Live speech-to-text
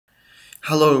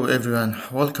Hello everyone,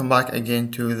 welcome back again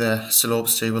to the slope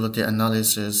stability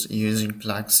analysis using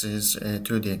Plaxis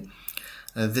 2D.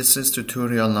 This is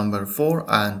tutorial number 4,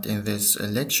 and in this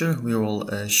lecture we will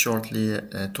shortly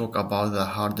talk about the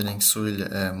hardening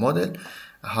soil model,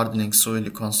 hardening soil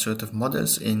constitutive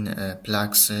models in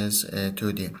Plaxis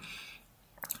 2D.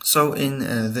 So in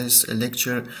this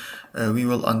lecture we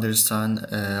will understand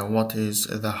what is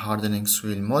the hardening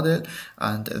soil model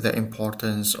and the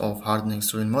importance of hardening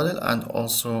soil model, and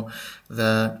also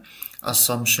the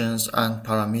assumptions and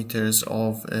parameters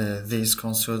of this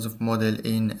constitutive model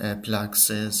in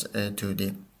Plaxis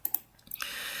 2D.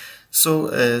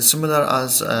 So similar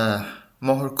as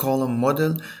Mohr column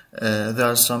model, there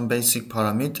are some basic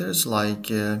parameters like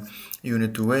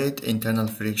unit weight, internal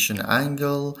friction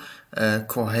angle,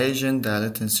 cohesion, the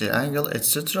latency angle,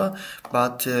 etc.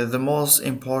 But the most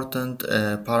important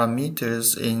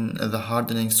parameters in the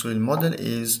hardening soil model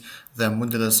is the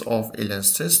modulus of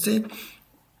elasticity,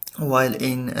 while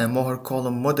in a Mohr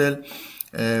column model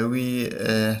we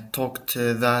talked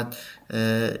that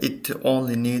it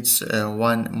only needs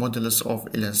one modulus of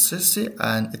elasticity,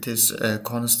 and it is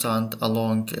constant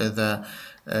along the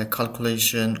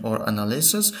calculation or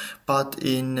analysis. But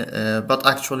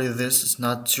actually this is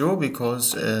not true,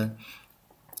 because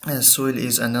soil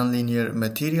is a nonlinear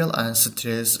material and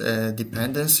stress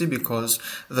dependency, because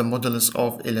the modulus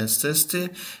of elasticity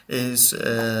is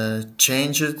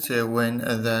changed when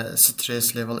the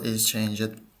stress level is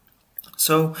changed.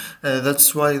 So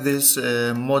that's why this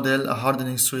model,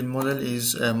 hardening soil model,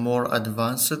 is more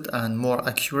advanced and more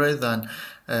accurate than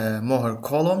Mohr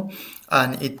column,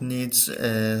 and it needs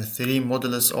 3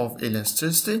 modulus of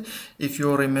elasticity. If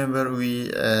you remember,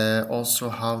 we also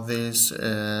have this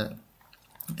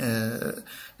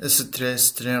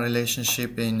stress-strain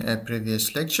relationship in a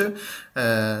previous lecture.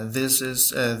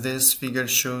 This figure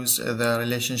shows the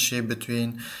relationship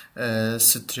between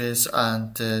stress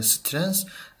and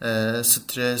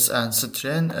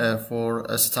strain for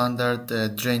a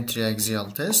standard drain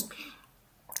triaxial test.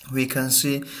 We can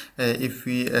see if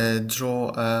we draw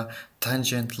a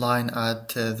tangent line at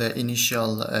the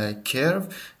initial curve,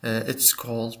 it's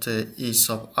called E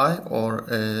sub I or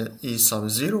E sub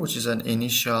 0, which is an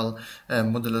initial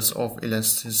modulus of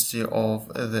elasticity of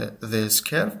this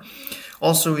curve.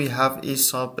 Also, we have E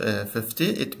sub 50.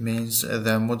 It means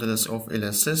the modulus of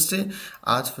elasticity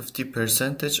at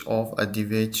 50% of a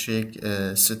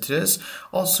deviatoric stress.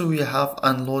 Also, we have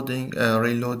unloading,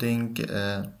 reloading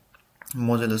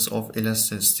modulus of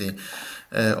elasticity.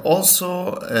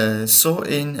 So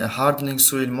in a hardening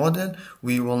soil model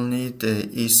we will need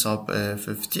E sub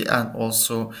 50 and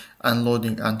also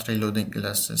unloading and reloading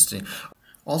elasticity.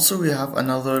 Also, we have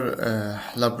another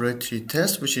laboratory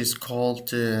test which is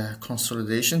called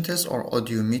consolidation test or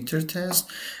odometer test,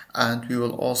 and we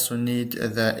will also need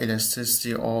the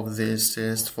elasticity of this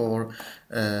test for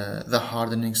the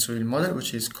hardening soil model,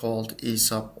 which is called E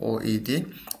sub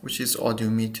OED, which is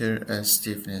odometer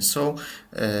stiffness. So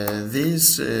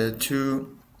these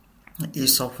two, E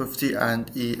sub 50 and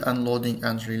E unloading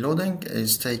and reloading,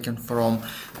 is taken from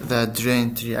the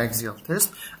drain triaxial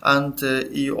test, and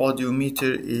E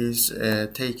odometer is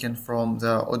taken from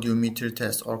the odometer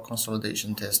test or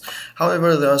consolidation test.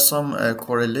 However, there are some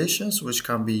correlations which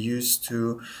can be used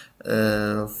to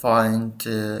find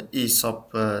E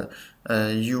sub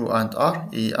U and R,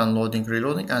 E unloading,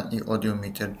 reloading, and E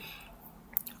odometer.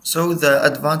 So the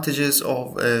advantages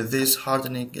of this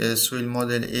hardening soil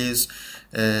model is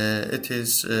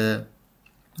it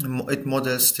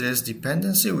models stress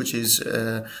dependency, which is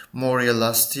more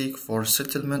elastic for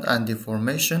settlement and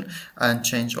deformation and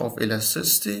change of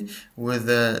elasticity with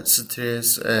the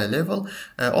stress level.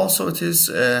 Also, it is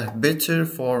better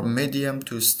for medium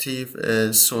to stiff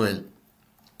soil.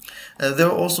 There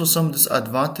are also some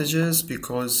disadvantages,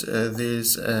 because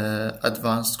these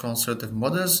advanced constitutive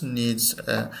models needs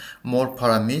more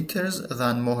parameters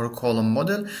than Mohr column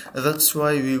model. That's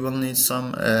why we will need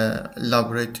some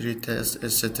laboratory tests,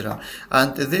 etc.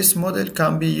 And this model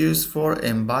can be used for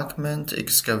embankment,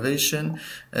 excavation,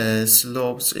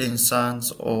 slopes in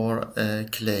sands or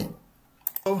clay.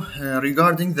 So,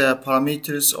 regarding the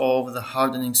parameters of the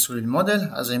hardening soil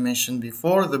model, as I mentioned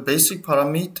before, the basic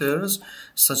parameters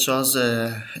such as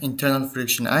internal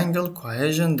friction angle,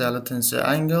 cohesion, the latency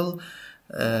angle,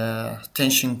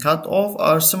 tension cutoff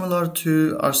are similar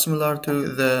to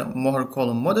the Mohr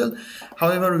column model.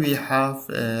 However, we have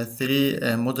 3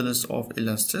 modulus of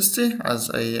elasticity,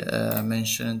 as I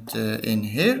mentioned in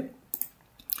here.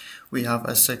 we have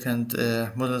a second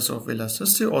modulus of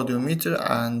elasticity, odometer,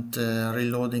 and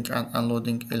reloading and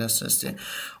unloading elasticity.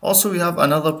 Also, we have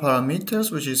another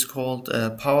parameters which is called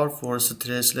power for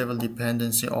stress level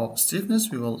dependency of stiffness.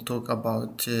 We will talk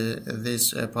about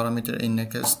this parameter in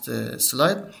next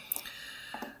slide.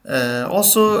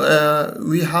 Also,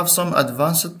 we have some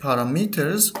advanced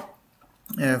parameters.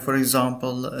 For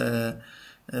example,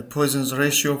 Poisson's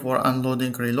ratio for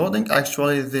unloading reloading.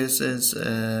 Actually, this is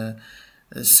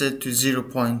set to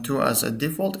 0.2 as a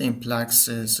default in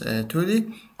Plaxis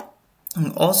 2D.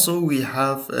 And also, we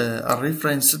have a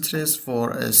reference stress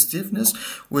for stiffness.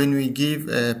 When we give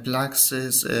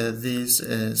Plaxis this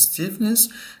stiffness,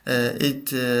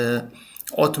 it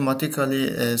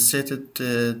automatically set it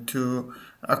to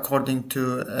according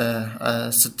to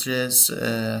a stress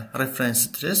reference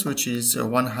stress, which is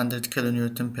 100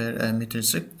 kilonewton per meter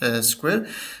square.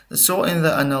 So in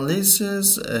the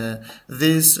analysis,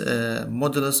 these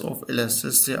modulus of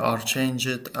elasticity are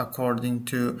changed according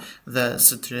to the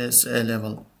stress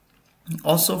level.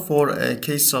 Also for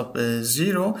K sub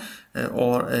 0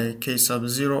 or K sub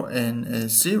 0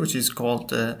 and C, which is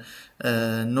called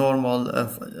normal,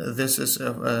 this is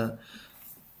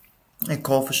a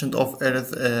coefficient of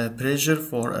earth pressure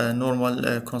for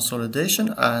normal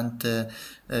consolidation, and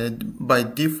by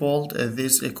default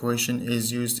this equation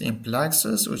is used in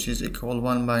Plaxis, which is equal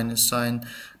 1 minus sine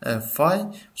phi,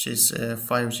 which is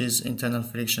phi, which is internal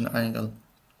friction angle.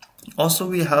 Also,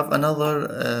 we have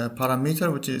another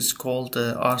parameter which is called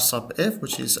R sub f,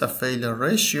 which is a failure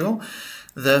ratio.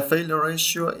 The failure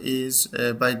ratio is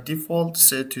by default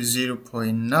set to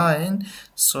 0.9,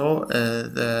 so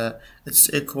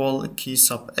it's equal Q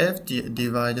sub f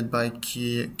divided by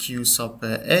Q sub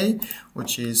a,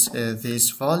 which is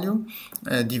this value,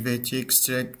 deviatic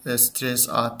stress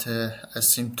at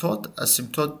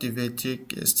asymptote,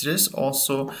 deviatic stress,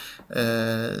 also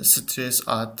stress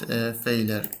at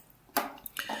failure.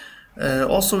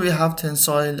 Also, we have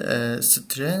tensile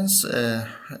strength.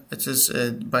 It is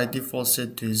by default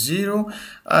set to 0,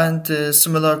 and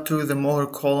similar to the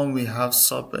Mohr column, we have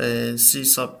sub C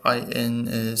sub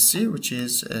INC, which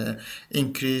is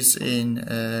increase in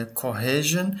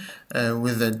cohesion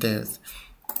with the depth.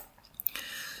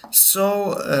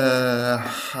 So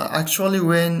actually,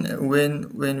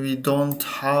 when we don't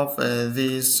have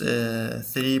these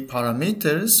three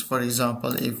parameters, for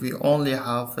example, if we only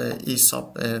have E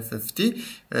sub 50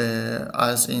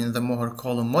 as in the Mohr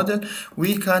column model,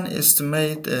 we can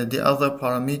estimate the other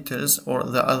parameters or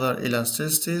the other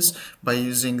elasticities by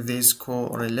using these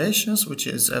correlations, which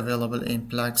is available in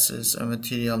Plaxis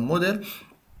material model.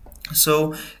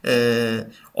 So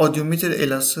odometer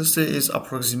elasticity is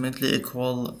approximately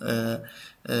equal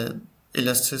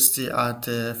elasticity at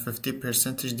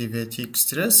 50% deviatic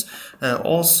stress.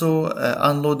 Also,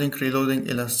 unloading reloading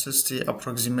elasticity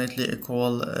approximately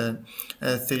equal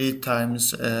 3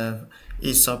 times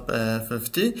E sub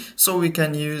 50. So we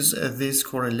can use this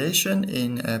correlation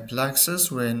in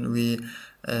Plaxis when we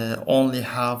only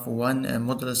have one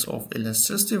modulus of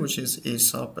elasticity, which is E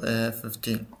sub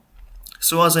 50.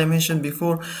 So as I mentioned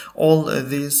before, all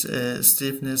these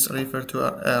stiffness refer to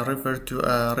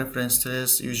a reference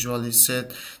stress usually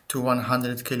set to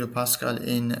 100 kilopascal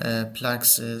in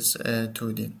Plaxis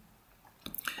 2D.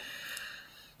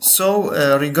 So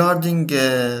regarding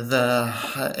the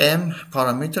M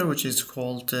parameter, which is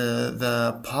called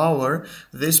the power,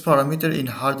 this parameter in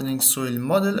hardening soil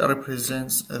model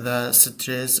represents the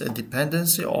stress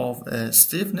dependency of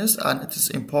stiffness, and it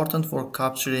is important for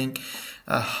capturing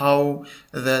how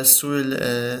the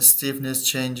soil stiffness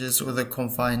changes with the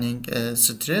confining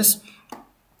stress.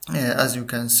 As you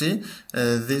can see,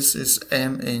 this is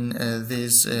M in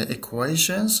these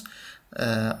equations.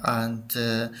 And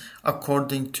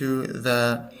according to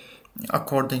the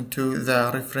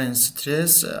reference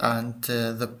stress and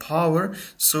the power,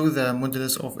 so the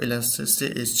modulus of elasticity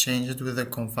is changed with the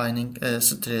confining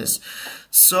stress.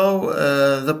 So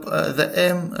the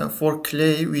M for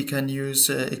clay we can use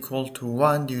equal to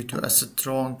 1 due to a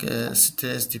strong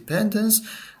stress dependence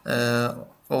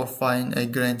or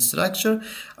fine grained structure,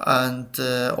 and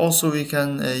also we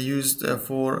can use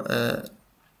for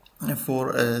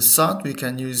sand we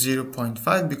can use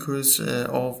 0.5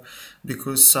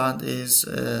 because sand is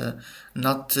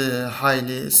not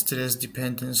highly stress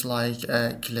dependent like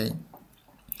clay.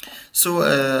 So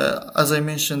as I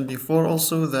mentioned before,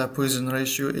 also the Poisson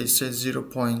ratio is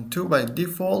 0.2 by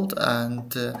default,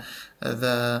 and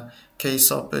the K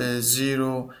sub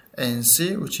 0 and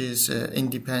C, which is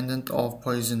independent of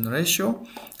Poisson ratio,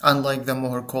 unlike the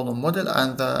Mohr column model,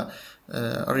 and the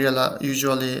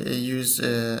usually use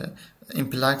in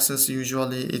Plaxis.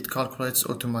 Usually it calculates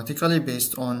automatically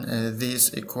based on this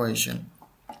equation.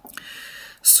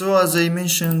 So as I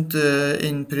mentioned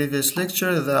in previous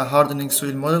lecture, the hardening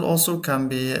soil model also can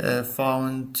be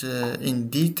found in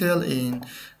detail in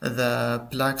the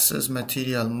Plaxis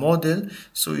material model.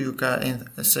 So you can,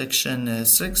 in section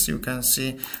 6, you can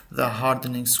see the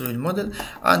hardening soil model,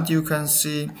 and you can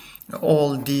see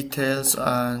all details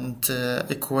and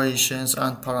equations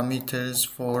and parameters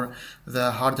for the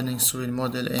hardening soil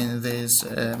model in this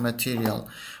material.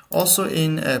 Also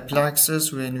in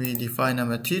Plaxis, when we define a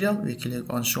material, we click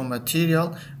on show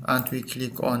material and we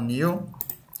click on new.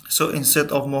 So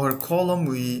instead of molar column,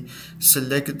 we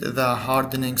select the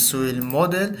hardening soil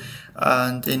model,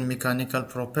 and in mechanical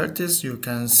properties you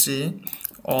can see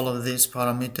all of these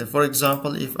parameters. For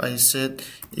example, if I set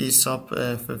E sub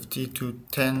 50 to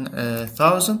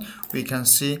 10,000, we can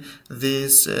see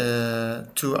these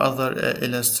two other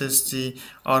elasticity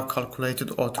are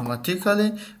calculated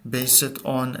automatically based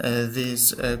on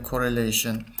this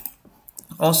correlation.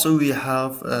 Also, we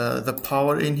have the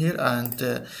power in here,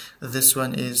 and this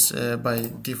one is by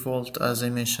default, as I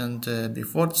mentioned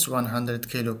before, it's 100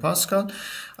 kilopascal.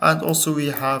 And also we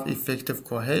have effective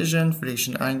cohesion,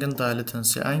 friction angle,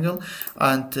 dilatancy angle,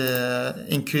 and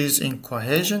increase in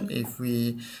cohesion. If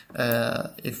we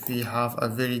have a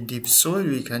very deep soil,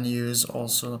 we can use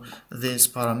also these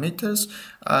parameters.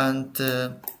 And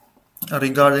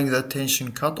regarding the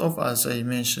tension cutoff, as I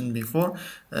mentioned before,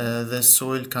 the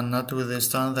soil cannot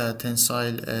withstand the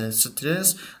tensile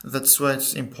stress. That's why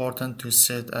it's important to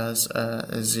set as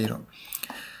 0.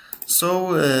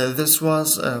 So this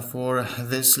was for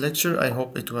this lecture. I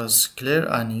hope it was clear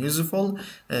and useful.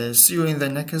 See you in the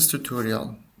next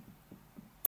tutorial.